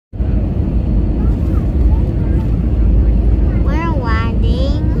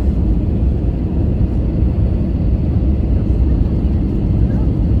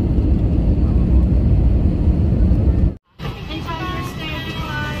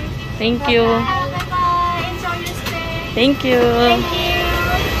Thank you. Bye-bye. Enjoy your stay. Thank you. Thank you.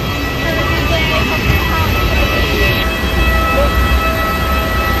 Have a good day. Hope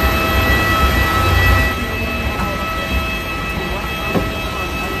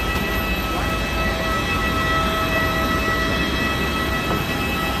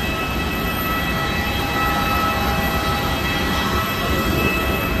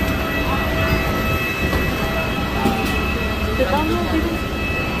you're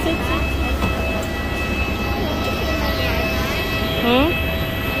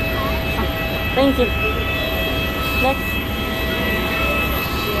Thank you. Next.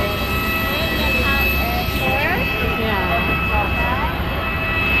 Yeah.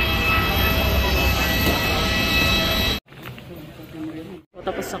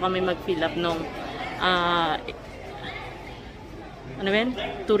 Tapos na kami mag-fill up nung ano ba yun?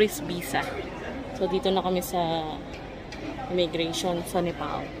 Tourist visa. So dito na kami sa immigration sa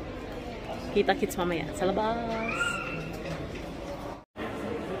Nepal. Kita-kits mamaya sa labas.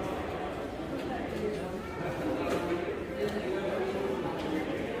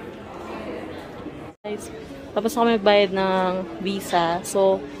 Tapos kami magbayad ng visa.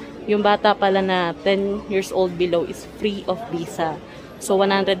 So, yung bata pala na 10 years old below is free of visa. So,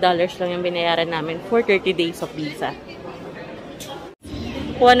 $100 lang yung binayaran namin for 30 days of visa.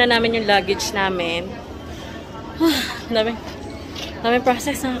 Kuha na namin yung luggage namin. Daming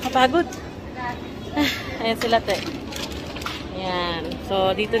process, nakakapagod. Ayan sila, te. Ayan.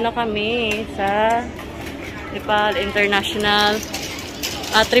 So, dito na kami sa Nepal International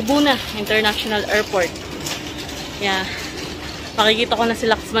Tribuna International Airport. Yeah. Makikita ko na si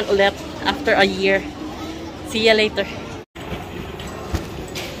Laxman ulit after a year. See ya later.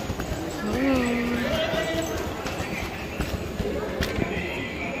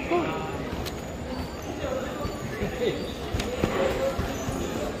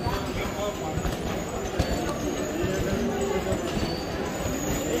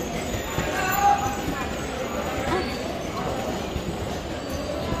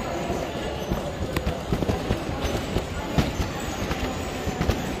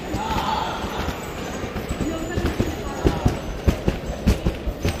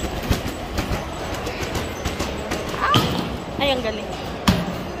 Ay, ang galing.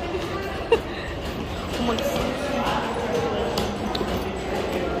 Umalis.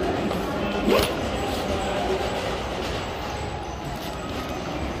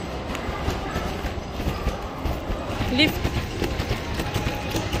 Lift.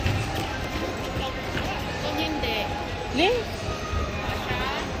 Hindi. Lift.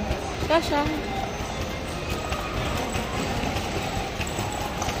 Kasha.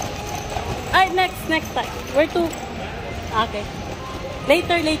 Ay, next time. Where to? Okay.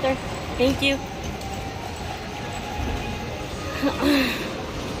 Later. Thank you.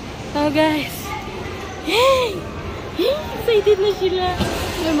 Oh, guys. Hey! Excited na sila.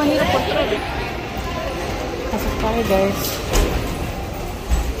 Ay, mahirap pag-trade. Pasok tayo, guys.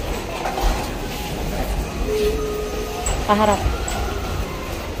 Paharap.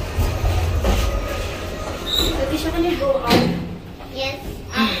 Siya can you go out? Yes,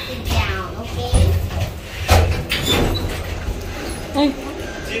 up and down, okay? Ay.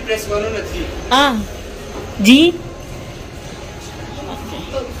 G press करो ना G. G?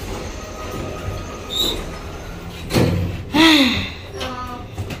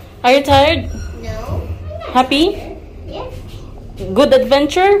 Are you tired? No. Happy? Yes. Good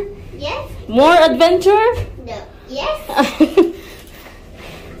adventure? Yes. More adventure? No. Yes.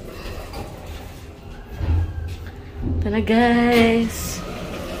 Ito na, guys.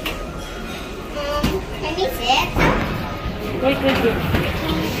 Can we sit? Wait.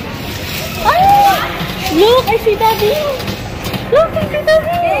 Ah! Look, I see Daddy. Look, I see Daddy.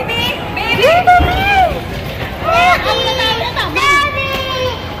 Baby! Daddy!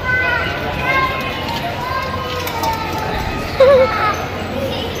 Hello.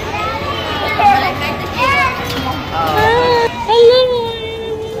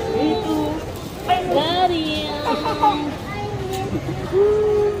 Daddy.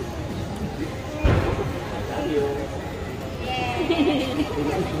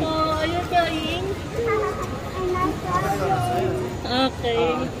 Oh, are you crying? Okay.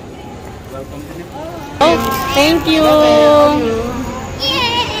 Oh, thank you.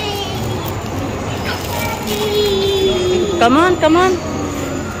 Come on.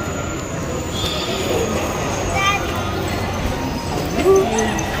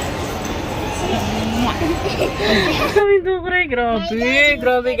 Kami dukray,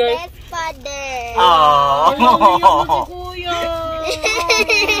 grabe guys. Best father. Oh. Kuya.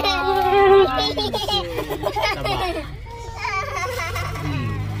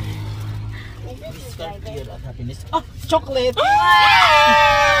 Happiness. Oh, chocolate!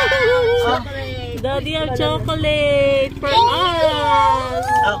 Daddy have chocolate for us!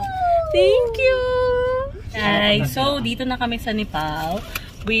 Thank you! Guys, so dito na kami sa Nepal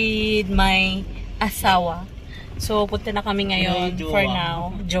with my asawa. So, punta na kami ngayon for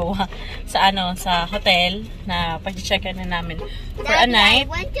now, jowa, sa hotel na pag-check na namin for a night.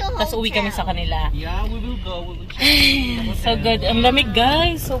 Tapos uwi kami sa kanila. Yeah, we will go. We will check. So good. Ang lamig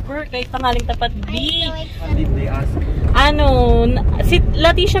guys. Super. Kahit tanghaling tapat big. And if they ask, Si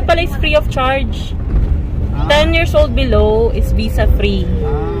Leticia pala is free of charge. 10 years old below is visa free.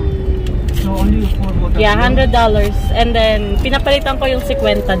 so only for water. Yeah, $100. And then, pinapalitan ko yung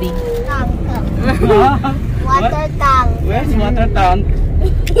 50 di. Water tank. Where's water tank?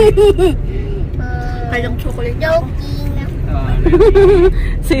 Alam chocolate. Joking.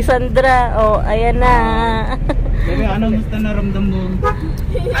 Si Sandra. Oh, ayan na. Bebe, ano gusto na ramdam mo?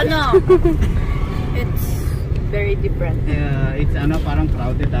 It's very different. It's parang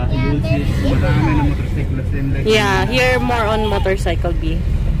crowded Huge. Marami na motorcyclists in like. Yeah, here more on motorcycle B.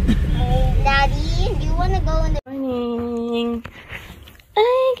 Daddy, do you want to go in the... Morning.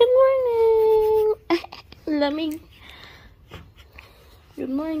 Ay, good morning. Lamig. Good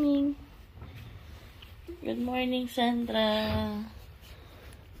morning. Good morning, Sandra.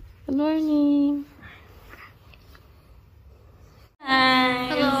 Good morning. Hi.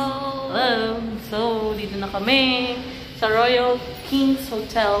 Hello. Hello. So, dito na kami sa Royal Kings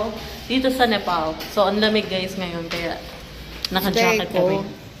Hotel dito sa Nepal. So, ang lamig guys ngayon kaya naka-jacket kami.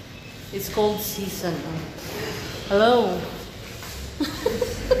 It's cold season. Hello.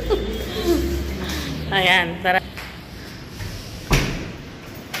 Ayan, tara.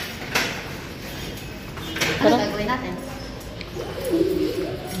 Ano gagawin natin?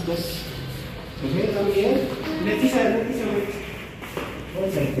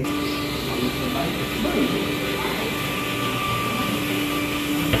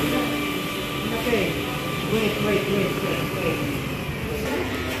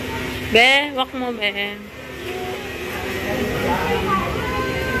 Be, wak mo, be.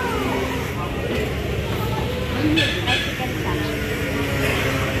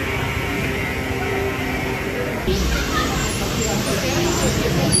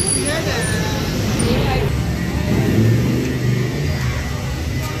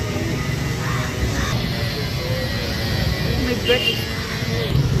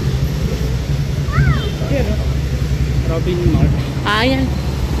 Robin Mart. Ayan.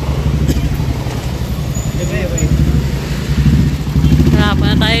 Wait.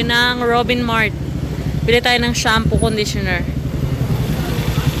 Punta tayo ng Robin Mart. Bili tayo ng shampoo conditioner.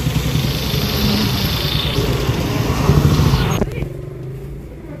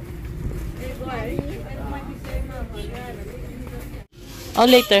 Oh,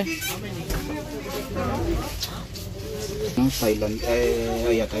 later. Thailand.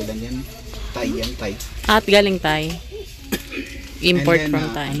 Thailand yan. Thai. At galing Thai. Import And then, from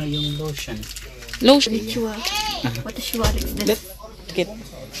Thai. Ano yung lotion? Lotion. What the shiwa is this? Let's get.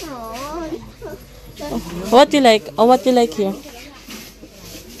 What you like? Oh, what you like here?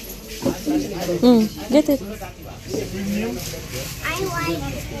 Get it. I like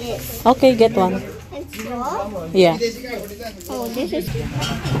this. Okay, get one. It's raw. Yeah. Oh, this is...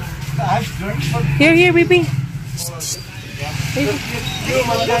 Here, baby. Yung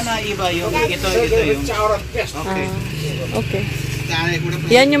magkana iba yung ito yung. Okay. Okay.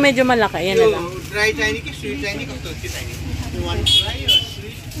 Yan yung medyo malaki. Yan na lang. Dry Chinese ki sweet Chinese ko to Chinese. You want dry or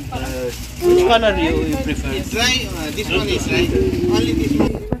sweet? Which color you prefer? It's dry. This one is dry. Only this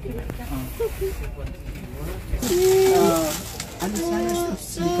one. Ano sana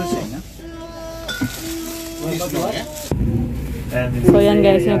simple siya, no? So yan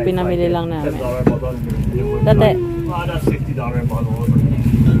guys, yung pinamili lang namin. Dati.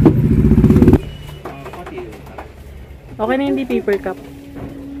 Okay na hindi paper cup.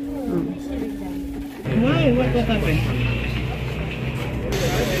 Why? What happened?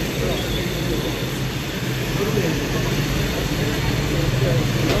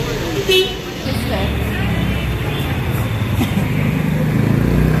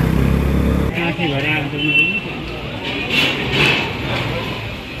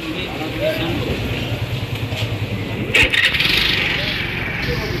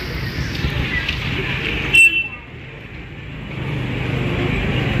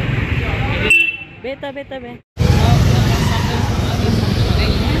 Beta.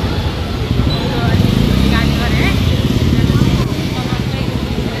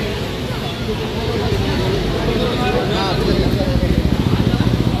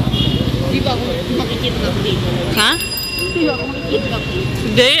 Ha?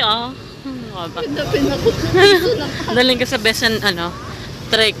 Hindi ah. Ano ba? Daling ka sa besan,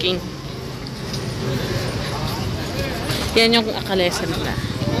 trekking. Yan yung akalesa nila.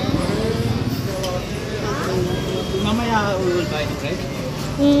 Mamaya we will buy the bread.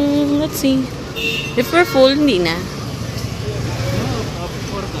 Let's see. If we're full, hindi na.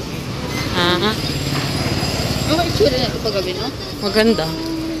 Ah. Ano itsura na ito paggabi, no? Maganda.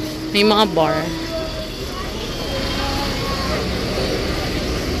 May mga bar.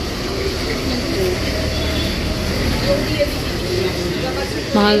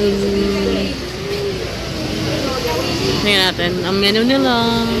 Mahal. Tingnan natin. Ang menu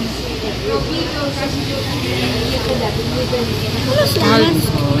nila. Mahal.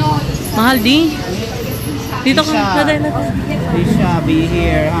 Mahal di. Dito ka. Risha, be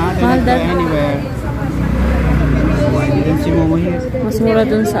here. Huh? Mahal Don't go anywhere. Why didn't si Momo here? Mas mura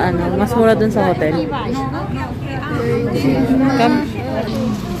dun sa Mas mura dun sa hotel. Come.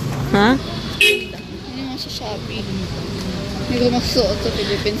 Ha? Hindi mo sa Shopee. Hindi ko magsuot sa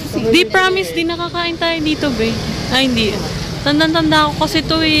Philippines. Di promise, di nakakain tayo dito, be. Ay, hindi. Tandang-tanda ako kasi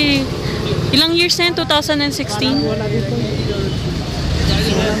ito eh. Ilang years na yun? 2016?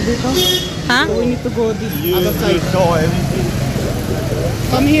 Ha? We need to go this other side.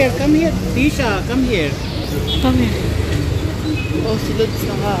 Come here, Risha, come here. Come here. Oh, silod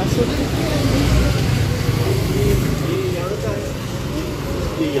sa kaso.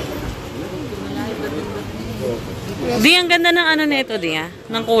 Di, ang ganda ng nito, di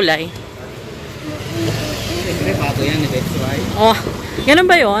ng kulay. Siyempre, bago yan, that's why. Oh, ganun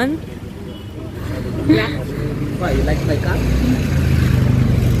ba yun? Why, you like my car?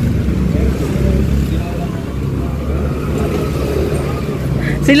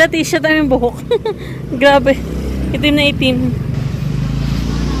 Sila t-shirt ang buhok. Grabe. Itim na itim.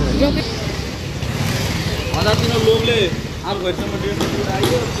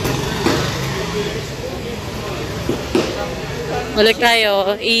 Balik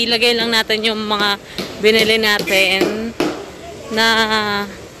tayo. Ilagay lang natin yung mga binili natin na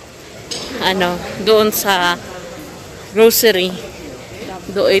doon sa grocery.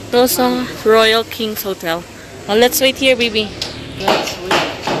 Doon ito sa Royal Kings Hotel. Well, let's wait here, baby. Let's wait.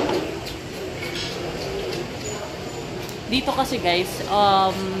 Dito kasi guys,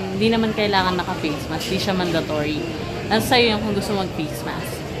 di naman kailangan naka-face mask. Di siya mandatory. Nasa sa'yo yung kung gusto mag-face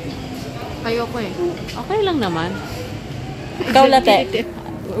mask. Ayoko eh. Okay lang naman. Ikaw, Late.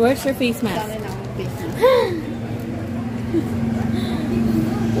 Where's your face mask?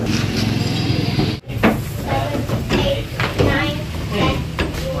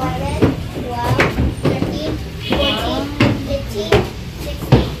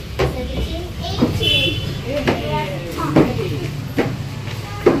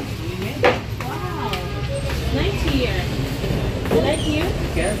 90 here. You like here?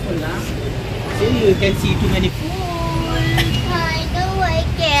 Careful, huh? See, you can see too many. I don't like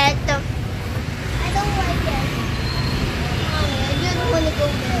it. I don't like it. I just want to go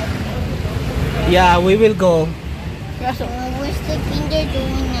there. Yeah, we will go. Where's the Kinder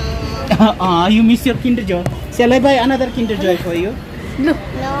Joy now? You miss your Kinder Joy. Shall I buy another Kinder Joy for you? No.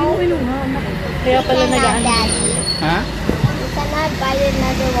 Kaya pala nagaan. Daddy. Huh? You cannot buy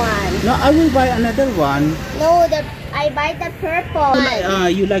another one. No, I will buy another one. No, I buy the purple one.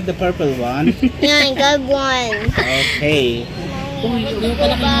 You like the purple one? Yeah, I got one. Okay.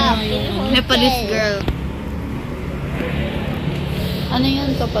 Nepalese girl. Ano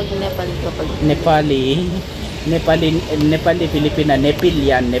yun kapag Nepal? Nepali, Filipina. Nepal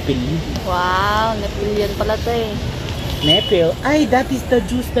yan, Nepal. Wow, Nepalian pala to eh. Nepal. Ay, that is the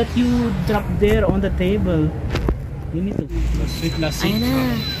juice that you dropped there on the table. You need to. Sweet lassi. Ayun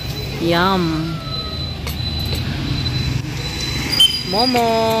na. Yum. Momo.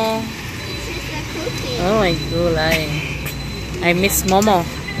 Oh my gulay. I miss Momo.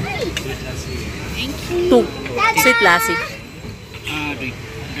 Thank you. Two. Sweet lassi.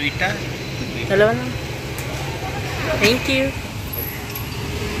 Rita. Dalawa lang. Thank you.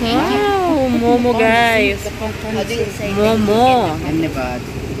 Wow, Momo guys. Momo.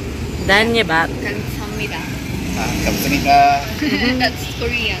 Danyebat. Kamsamnida. Kamsamnida. That's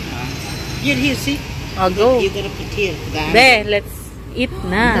Korean. Here, see? I'll go. You gotta put here. Be, let's eat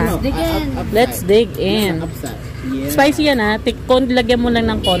na. Dig in. Let's dig in. Yeah. Spicy yan ha. Lagyan mo lang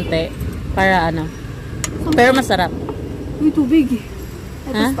ng konti. Para Pero masarap. Uy, tubig.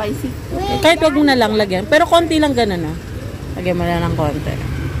 Ito Ha? spicy. Kahit wag mo na lang lagyan. Pero konti lang ganun ha. Lagyan mo lang ng konti.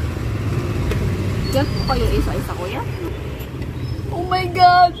 Yan po kayo isa-isa ko yan. Oh my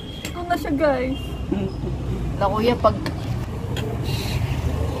God! Ito na siya guys. Na kuya pag...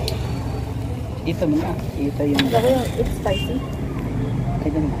 Ito mo na. Ito yung... It's spicy. I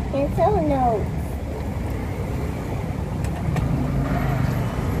don't know. It's so no.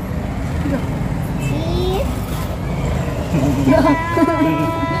 See?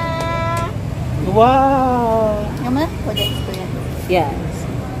 Wow! Naman? Pwede ko yan. Yes.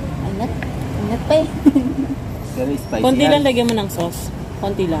 Angat? Angat pa eh. Very spicy. Konti lang lagyan mo ng sauce.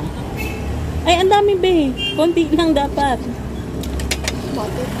 Konti lang. Ay, ang dami be. Konti lang dapat.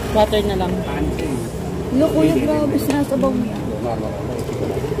 Water. Water na lang. Ano kuya, grabe sinasabaw niya.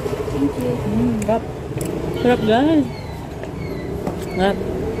 Thank you. Sarap. Sarap guys. Sarap.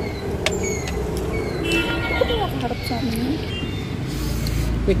 Ito ba nakaharap sa amin?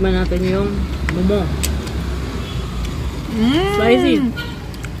 Tikman natin yung momo. Spicy.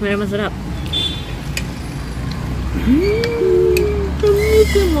 May masarap.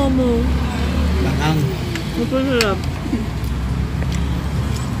 Tamis yung momo. Bakang. Masarap.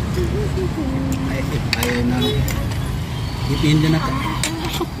 Ayaw na. Depende na ka.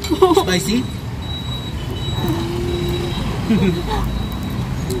 Spicy?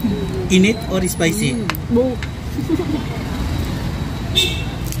 Init or spicy? Both.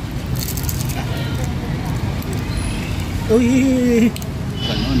 Uy!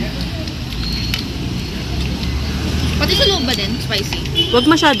 Ganon. Pati sa loob ba din? Spicy? Huwag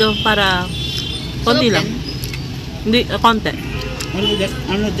masyado para konti lang. Hindi, konti.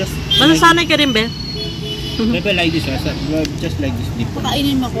 Just Masasanay ka rin, be. maybe like this, just like this dip.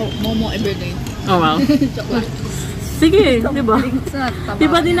 Pakainin mo ako momo everyday. Oh, wow. Sige, di ba? Di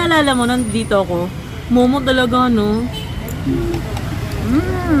ba dinalala mo nandito ako? Momo talaga, no?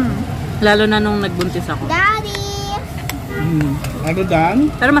 Lalo na nung nagbuntis ako. Daddy! Ano dan?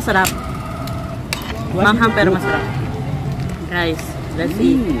 Pero masarap. Manghang pero masarap. Guys, let's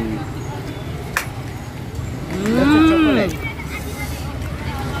see. That's a chocolate.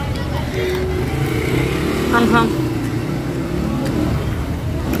 Anghang.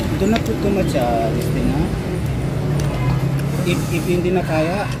 Do not put too much this thing, ha? If hindi na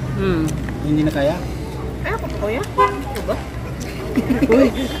kaya, hindi na kaya. Ay, ako kuya? Ito ba? Uy!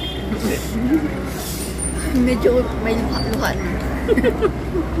 Medyo may luha-luha na.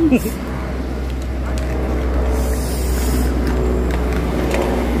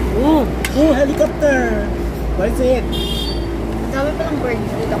 Oh, Oh, helicopter! What is it? Dami pa ng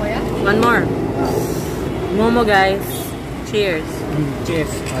birds dito kuya? one more. Momo, guys. Cheers. Cheers.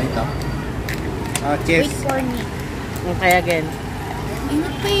 Ito. Cheers. Wait for me. Okay, again.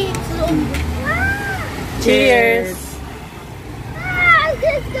 Ingat pa eh. Sa loob. Cheers. I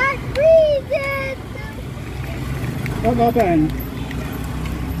just got freezing! What happened?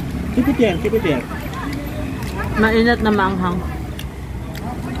 Keep it there, keep it there. Mainit na maanghang.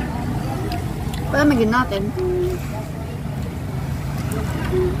 Palamigin natin.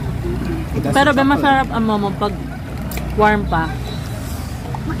 Pero ba masarap ang momo pag warm pa?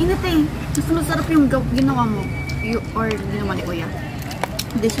 Mainit eh. Mas masarap yung ginawa mo. Or ginawa ni kuya.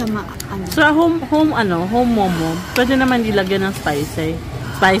 Hindi siya Sa home momo, pwede naman dilagyan ng spicy.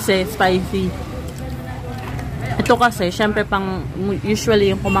 Ito kasi, syempre pang,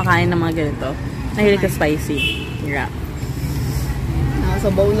 usually yung kumakain ng mga ganito, nahilig ka spicy. Yeah.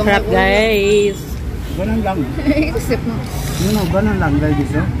 Sabaw lang. Sarap, guys. Ganun lang. Isip mo. No, ganun lang. Like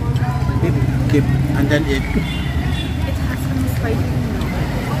this, no? Dip. And then it. It has some spicy.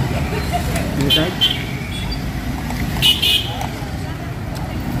 Inside.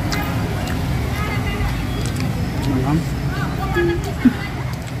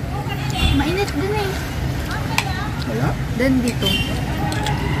 Mainit din eh. Wala. Then dito.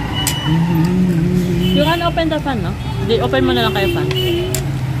 You can open the fan, no? Hindi, open mo na lang kayo fan.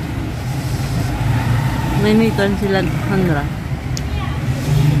 May niton sila, Sandra.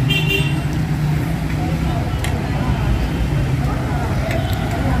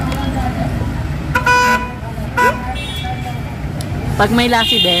 Pag may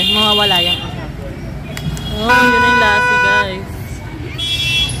lasi, be, mawawala yung aha. Oh, yun na yung lasi, guys.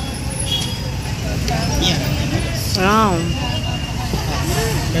 Wow.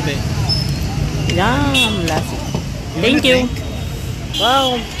 Bebe. Yum, lasi. Thank you.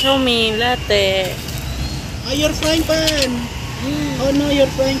 Wow, show me, latte. Oh, your frying pan. Oh no, your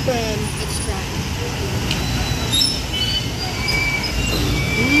frying pan. Extra.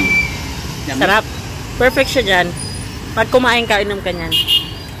 Sarap. Perfect siya dyan. Pag kumain ka, inom ka niyan.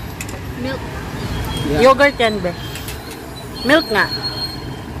 Milk. Yeah. Yogurt yan, be. Milk nga.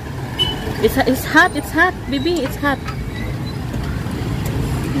 It's hot, baby. It's hot.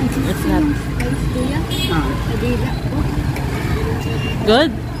 It's hot. Guys, kuya. Adila.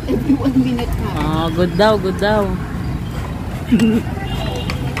 Good? Every 1 minute na. Oh, good daw, good daw.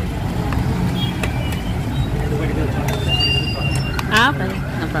 Ah, okay.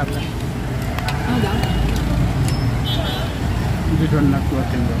 No problem. Ano daw? This one not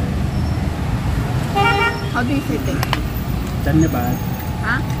working well. How do you say it? Dhanyabad.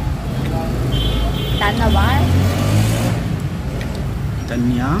 Ha? Tanawar?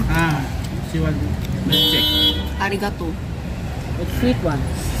 Dhanya. She was check. Arigato. It's sweet one.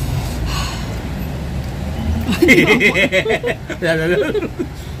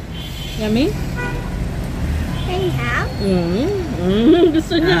 Yummy? Can you have?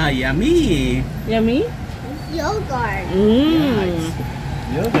 Gusto niya. Yummy. Yummy? Yogurt. Nice.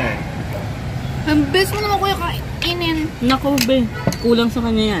 Yogurt. Ang best mo naman kuya kainin. Naku, be. Kulang sa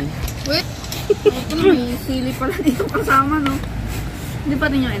kanya yan. Wait. Ito na may sili pala dito kasama, no? Hindi pa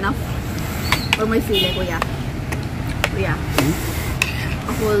rin yung enough? Or may sili, kuya? Kuya?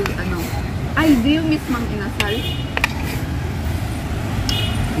 A whole, ano? Ay, do you miss Mang Inasal?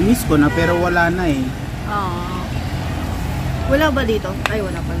 Miss ko na pero wala na eh. Wala ba dito? Ay,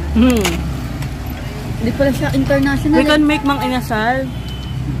 wala pala. Hindi pala siya international. We can make mang inasal.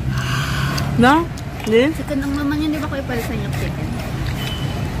 No? Hindi? Chicken lang naman yun, di ba kuya pala sa inyo chicken?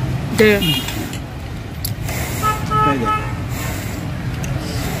 Hindi. Pwede.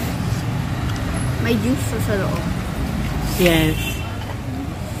 May juice sa loob. Yes.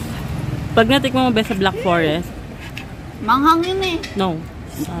 Pag natikman mo ba sa Black Forest? Manghang yun eh. No.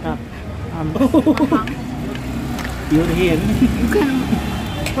 Sarap. Manghang. You're here.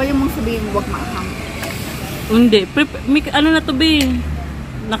 Pwede mong sabihin huwag manghang. Hindi. Ano na to, be?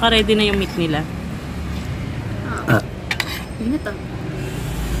 Naka-ready na yung meat nila. Init ah.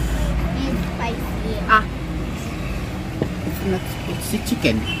 It's spicy. It's not. It's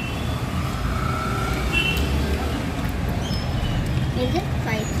chicken. Is it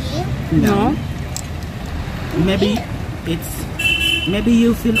spicy? No? Maybe it's. Maybe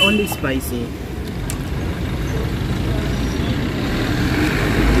you feel only spicy.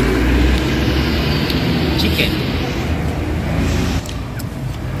 Chicken.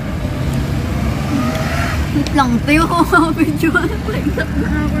 Wait lang. Tayo ko video. Like that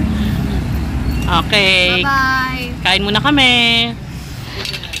na ako. Okay. Bye-bye. Kain muna kami.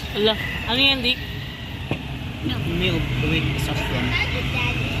 Ala, ano yan, Dick? Milk with saffron.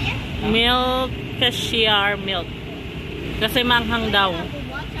 Milk, cashier milk. Kasi manghang daw.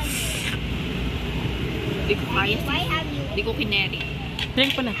 Hindi ko kaya. Hindi ko kineri.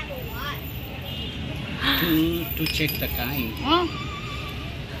 Drink pa na. To check the kind. Oh.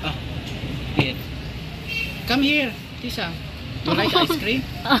 Here. Come here, Tisa. You like ice cream?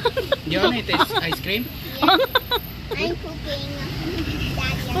 Do you want to taste ice cream? I'm cooking.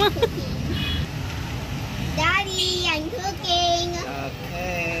 Daddy, I'm cooking.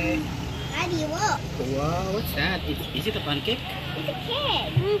 Okay. Daddy, look. Wow, what's that? Is it a pancake? It's a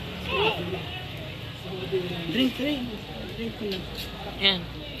kid. Drink. Yan.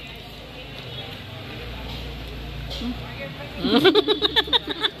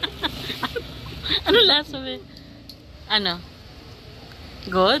 Ano lasa ba? Ano?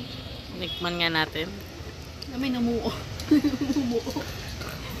 Good? Nikman nga natin. May namuo.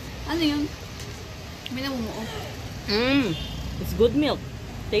 Ano yun? May namuo. It's good milk.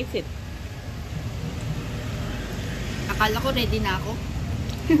 Taste it. Akala ko ready na ako.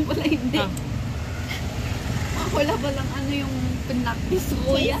 Wala hindi. Wala ba lang ano yung pinakis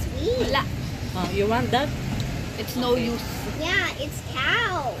kuya? Wala. You want that? It's no use. Yeah, it's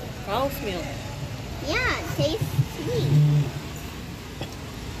cow. Cow's milk. Yeah, it tastes sweet.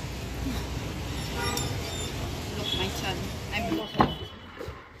 Look, my son. I'm looking.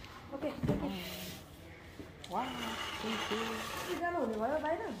 Okay. Wow. Thank you.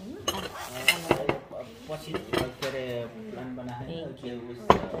 Thank you.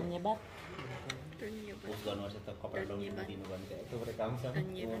 Dhanyabad. This one later.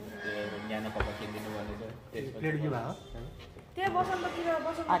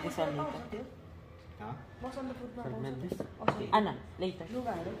 Anna, later.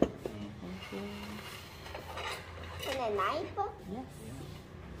 Thank you. Can I knife? Yes.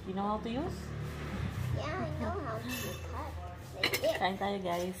 You know how to use? Yeah, I know how to cut. Like this. Kain tayo,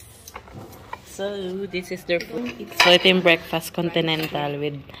 guys. So, this is their food. So, ito yung breakfast continental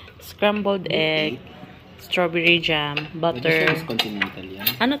with scrambled egg, strawberry jam, butter. Continental yan.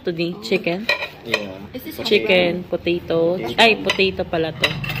 Ano to di? Chicken? Yeah. Is this Chicken, potato. Ay, potato pala to.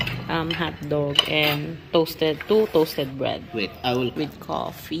 Hot dog and two toasted bread Wait, I will. with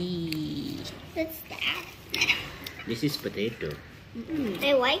coffee. What's that? This is potato.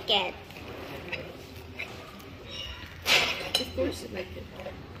 I like it. Of course, I like it.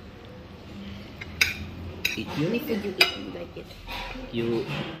 Eat Any you? food you eat, you like it. You.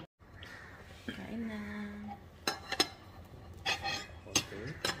 Kain na.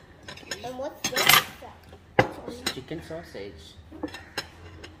 And what's this? Chicken sausage.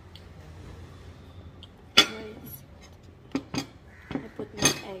 I put my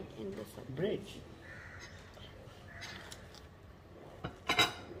egg in the sauce. Bread.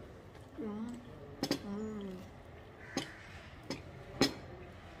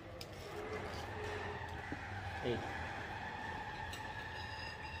 Hey.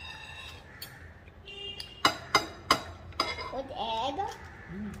 With egg?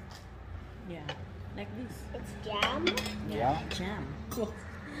 Yeah, like this. It's jam? Yeah. Jam.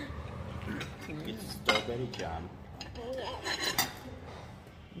 It's strawberry jam. Yeah.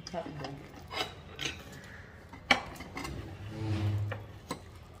 It's hot dog.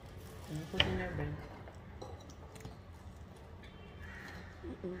 Can you put in your bread?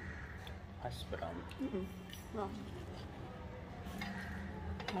 Hash brown. No.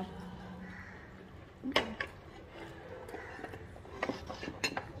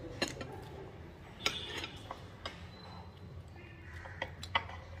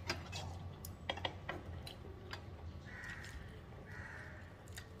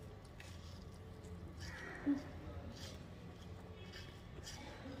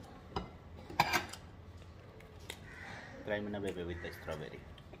 Try mo na, baby, with the strawberry.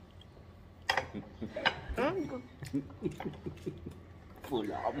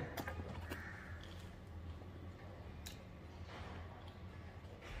 Full on.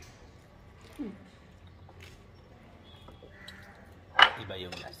 Iba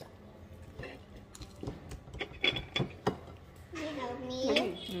yung lasa. Can you help me?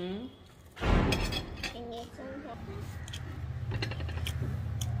 Mm. I need some help.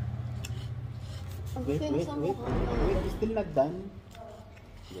 Wait. It's still not done.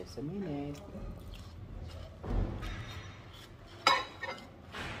 Just a minute.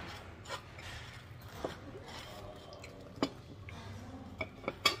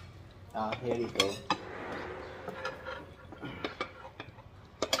 Here you go.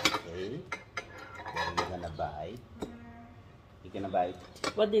 Okay. Then you're gonna bite. You're gonna bite.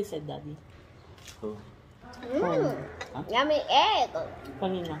 What they said, Daddy? Oh. Mmm. Huh? Yummy egg.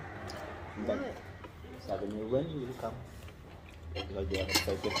 Kanina. But sabi niyo, when will you come? Because they are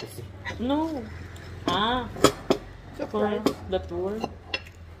excited to see. No. Ah. Surprise. The tour.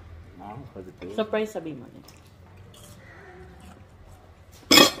 No, for the tour. Surprise sabi mo.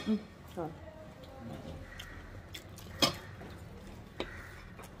 Sorry.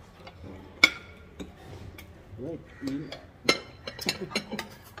 Wait,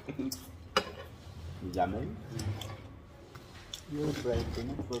 Yummy. You're bright, do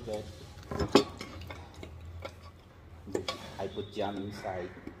not forget. I put jam inside.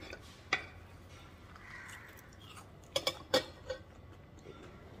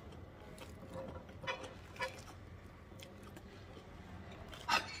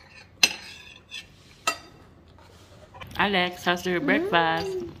 Alex, how's your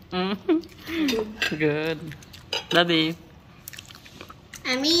breakfast? Good. Daddy.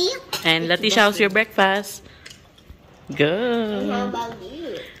 Yummy. And Latisha, how's your breakfast? Good. How about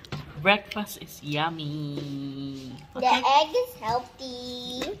you? Breakfast is yummy. The egg is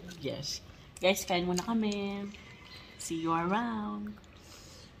healthy. Yes. Guys, kain muna kami. See you around.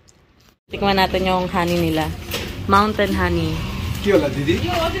 Tikman natin yung honey nila. Mountain honey. के होला दिदी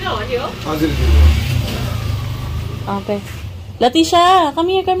हजुर दिदी Okay. Latisha, come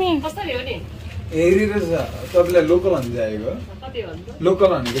here, come here. हेरिरहेछ तपाईँलाई लोकल हनी चाहिएको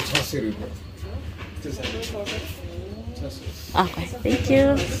लोकल हनीको 600 रुपियाँ त्यो छ Okay, thank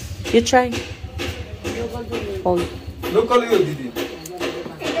you. You try. Oh, local यो दिदी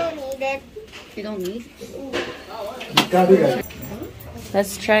I don't need it. you don't need. काटी काटी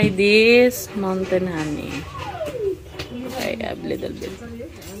Let's try this mountain honey. I have a little bit.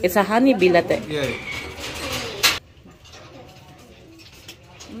 It's a honey bilate.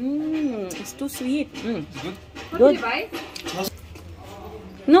 It's too sweet. Good.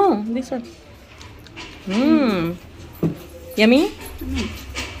 No, this one. Yummy? I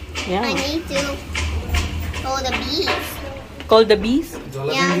Yeah. need to call the bees. Call the bees?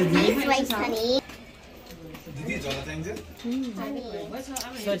 Yeah, bees like honey. दिदी झोला चाहिन्छ Honey.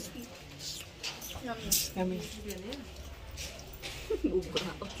 Yummy.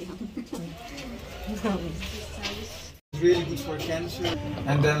 really good for cancer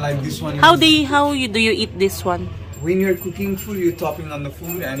and then like this one How do you eat this one? when you're cooking food you're topping on the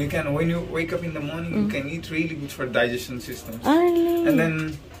food and you can when you wake up in the morning you can eat really good for digestion system and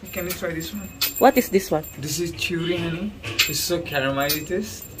then can you try this one What is this one? this is cherry honey it's so caramelly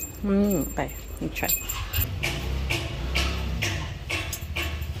taste Okay, let me try.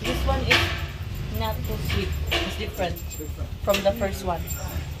 This one is not too sweet. It's different from the first one.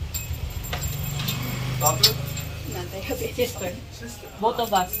 Daughter? Sister. Sister. Both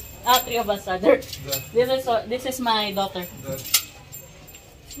of us. Three of us rather. This is my daughter.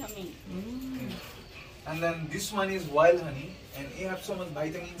 Yummy. And then this one is wild honey, and it has so much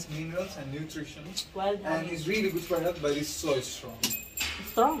vitamins, minerals, and nutrition. Wild honey. And it's really good for health, but it's so strong.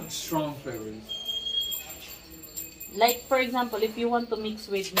 Strong. Strong flavors. Like for example, if you want to mix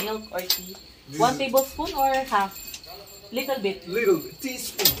with milk or tea, 1 tablespoon or half? Little bit. Little bit.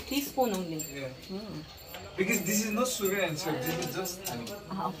 Teaspoon. Teaspoon only. Yeah. Because this is not sugar and syrup, this is just honey.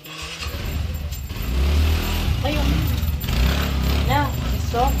 Okay. Ayun. Yeah, it's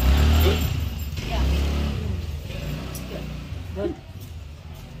strong. Good? Yeah. Good.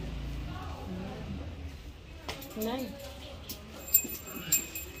 Nice.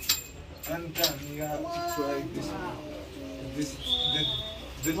 And then you have to try this one.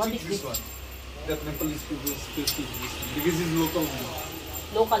 What Take is this this? one. That Nepalese people still take this one. Because it's local honey.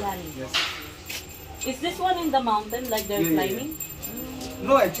 Local honey. Yes. Is this one in the mountain like they're Yeah, yeah, climbing?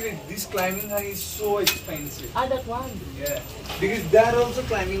 No, actually, this climbing honey is so expensive. Ah, that one. Yeah. Because they're also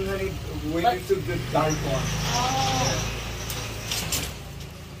climbing honey when But- you took the dark one.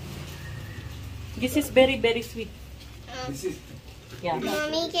 This is very, very sweet. This is. Yeah.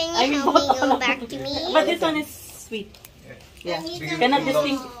 Mommy, can I you mean, help me both go of back them. to me? But this one is sweet. Yeah. Yeah. Because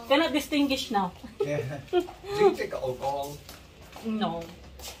Cannot distinguish now. Yeah. Do you take alcohol? No.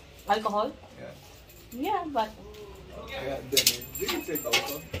 Alcohol? Yeah. Yeah, but Yeah, then do you take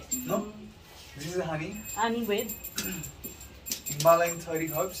alcohol? No? This is honey. honey with Himalayan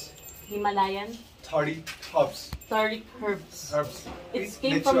 30 herbs. Himalayan 30 herbs. 30 herbs. Herbs. It It's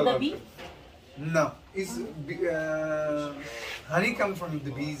came from the natural bee? herbs. No. It's, honey comes from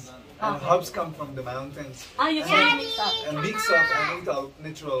the bees. And Okay. herbs come from the mountains. Ah, you can mix up. And mix up and eat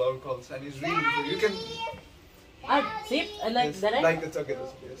natural alcohols. And it's really good. You can Ah, sip? I like yes, that. like the togetos,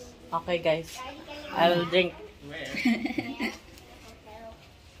 yes. Okay, guys. I will drink.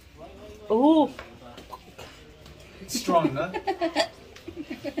 Oh, It's strong, huh?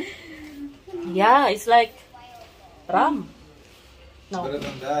 yeah, it's like rum. No, Better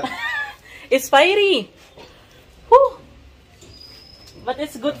than that. it's fiery. Whew. But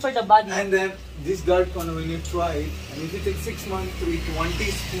it's good for the body. And then this dark one, when you try it, and if you take 6 months to eat 1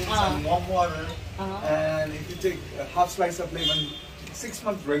 teaspoon and warm water, and if you take a half slice of lemon 6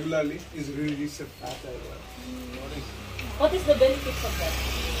 months regularly, is really a fat as well. What is the benefits of that?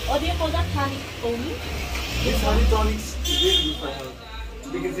 What do you call that? Honey only? This honey tonics is really good for health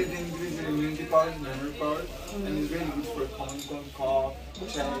because it increases immunity power, memory power, and it's really good for common cough,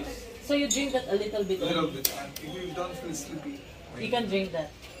 chest, So you drink that a little bit a little only? bit. And if you don't feel sleepy, You can drink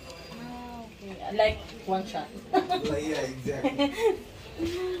that. Ah, okay. Like one shot. yeah, exactly.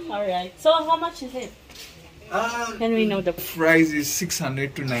 Alright. So how much is it? Can we know the Price is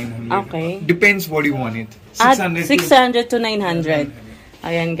 600 to 900. Okay. Depends what you want it. 600 to 900.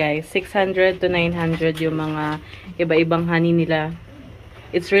 Ayan guys, 600 to 900 yung mga iba-ibang honey nila.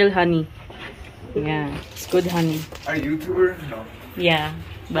 It's real honey. Yeah, it's good honey. Are you YouTuber? No. Yeah,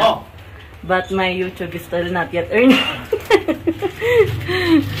 Oh. but my YouTube is still not yet earning.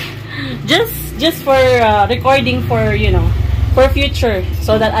 just for recording for, you know, for future,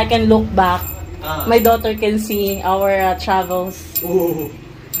 so that I can look back. My daughter can see our travels. Oh,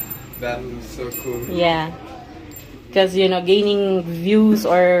 that was so cool. Yeah. Because, you know, gaining views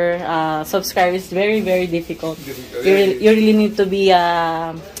or subscribers is very, very difficult. You really need to be,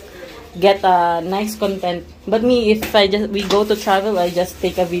 get nice content. But me, if we go to travel, I just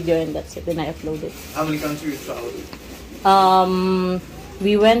take a video and that's it. Then I upload it. How many countries you traveled?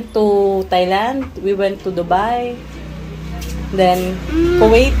 We went to Thailand. We went to Dubai. Then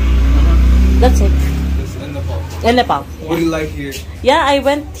Kuwait. That's it. Yes, and Nepal. And Nepal. What do you like here? Yeah, I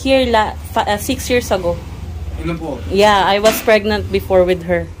went here 6 years ago. In Nepal? Yeah, I was pregnant before with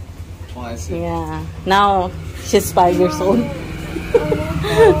her. Oh, I see. Yeah. Now, she's 5 years old.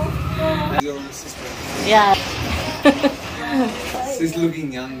 Your sister. Yeah. She's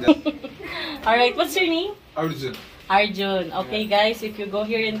looking young. Alright, what's your name? Arjun. Arjun. Okay, guys, if you go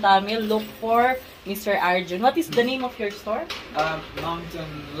here in Tamil, look for Mr. Arjun. What is the name of your store?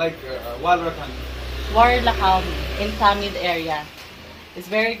 Mountain, like Walrakan. Warlakam in Tamil area. It's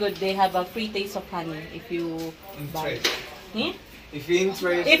very good. They have a free taste of honey if you buy. Hmm? If you're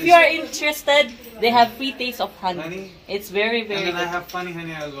interested. If you are interested, they have free taste of honey. Honey? It's very, And very then I good. have funny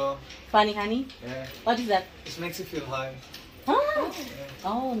honey as well. Funny honey? Yeah. What is that? It makes you feel high. Ah.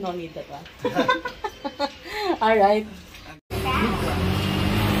 Oh, no need that one. Alright.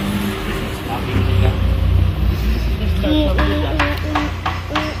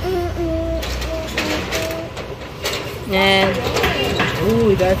 And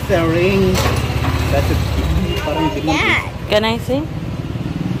Oh, that's a ring. That's a parang green. That. Can I see?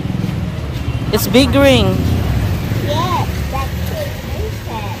 It's big ring. Yes, that's it.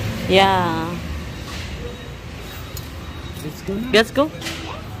 Princess. Yeah. Let's go na. Let's go.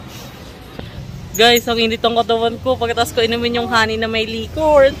 Guys, ang init ang katawan ko. Pagkatapos ko inumin yung honey na may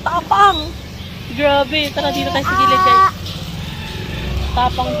liquor. Tapang! Grabe. Tara, dito tayo sa gilid, guys.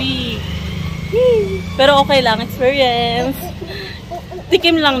 Tapang B. Pero okay lang. Experience.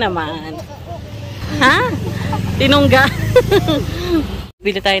 Tikim lang naman. Ha? Tinungga.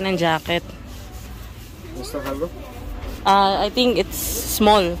 Bili tayo ng jacket. Gusto ka bro? I think it's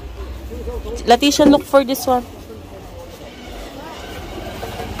small. Leticia, look for this one.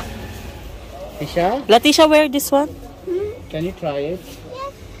 Tisha, Leticia, wear this one. can you try it?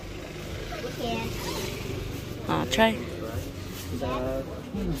 Yeah. Try.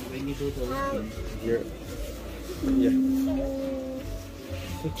 When you do the Yeah. Yeah.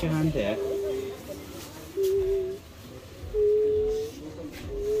 put your hand there.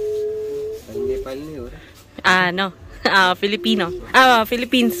 Nepal ni ora. No. Filipino.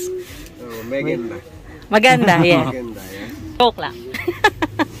 Philippines. Oh, maganda. Maganda, yeah. Maganda, yeah. Joke lang.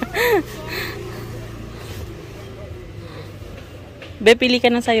 Be, pili ka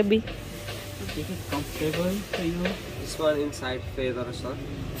na sa'yo, B. Is it comfortable for you? This one inside feathers, huh?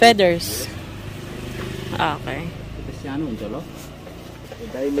 Feathers. Okay. Kasi ano, jolo?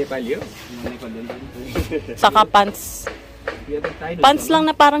 Dahil Nepali yun. Saka pants. Pants lang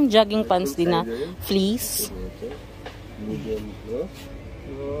na parang jogging pants din na fleece. Medium, no?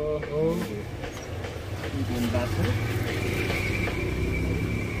 Oh. Medium baso.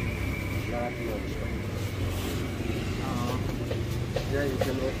 Yeah, you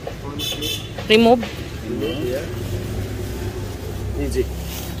can honestly. Remove. Yeah. Easy.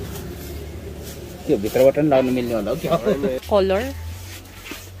 Yo, भित्रबाट नि लाउनु मिल्ने होला क्या? Color.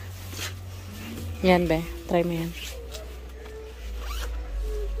 Yan, be. Try mo yan.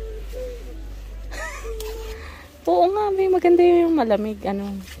 Oo nga, be. Maganda yung malamig.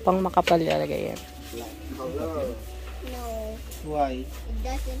 Ano, pang makapal talaga yan. No, Why? it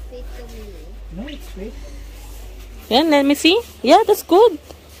doesn't fit to me. No, it's great. Yan, let me see. Yeah, that's good.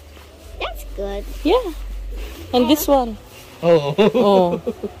 That's good. Yeah. And this one. Oh. Oh.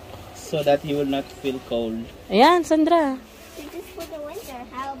 So that you will not feel cold. Ayan, Sandra. This is for the winter.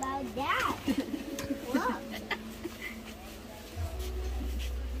 How about that? Look.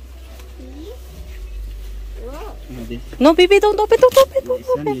 See? Look. No, this No, baby, don't open, don't open, don't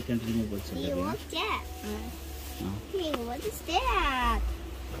one open. you can remove also. Hey, Gabi. what's that? Hey, what is that?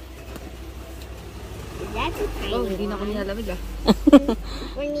 That's a tiny Oh, hindi na ako one. nilalamig ah.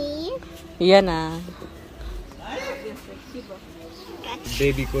 Honey, Yan ah.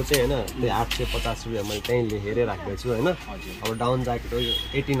 Baby को चाहिँ हैन त्यो 850 रुपैयाँ मैले त्यहीँ हेरेर राख्दैछु हैन अब down jacket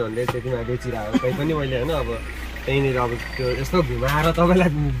 1800 त्यतिमा बेचिरहेको त्यही पनि मैले हैन अब त्यहीँनिर अब त्यो यस्तो घुमाएर तपाईँलाई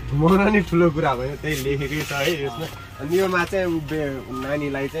घुमाउन नि ठुलो कुरा भयो त्यही लेखेकै छ है यसमा अनि योमा चाहिँ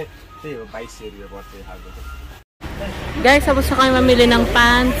नानीलाई चाहिँ त्यही हो 2200 रुपैयाँ पर्छ यो खालको चाहिँ Guys, tapos na kami mamili ng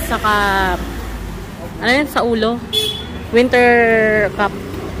pants, saka, ano yan, sa ulo? Winter cap.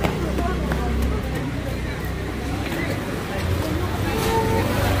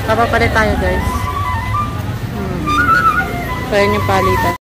 Papapalit tayo, guys. So, yun yung palitan.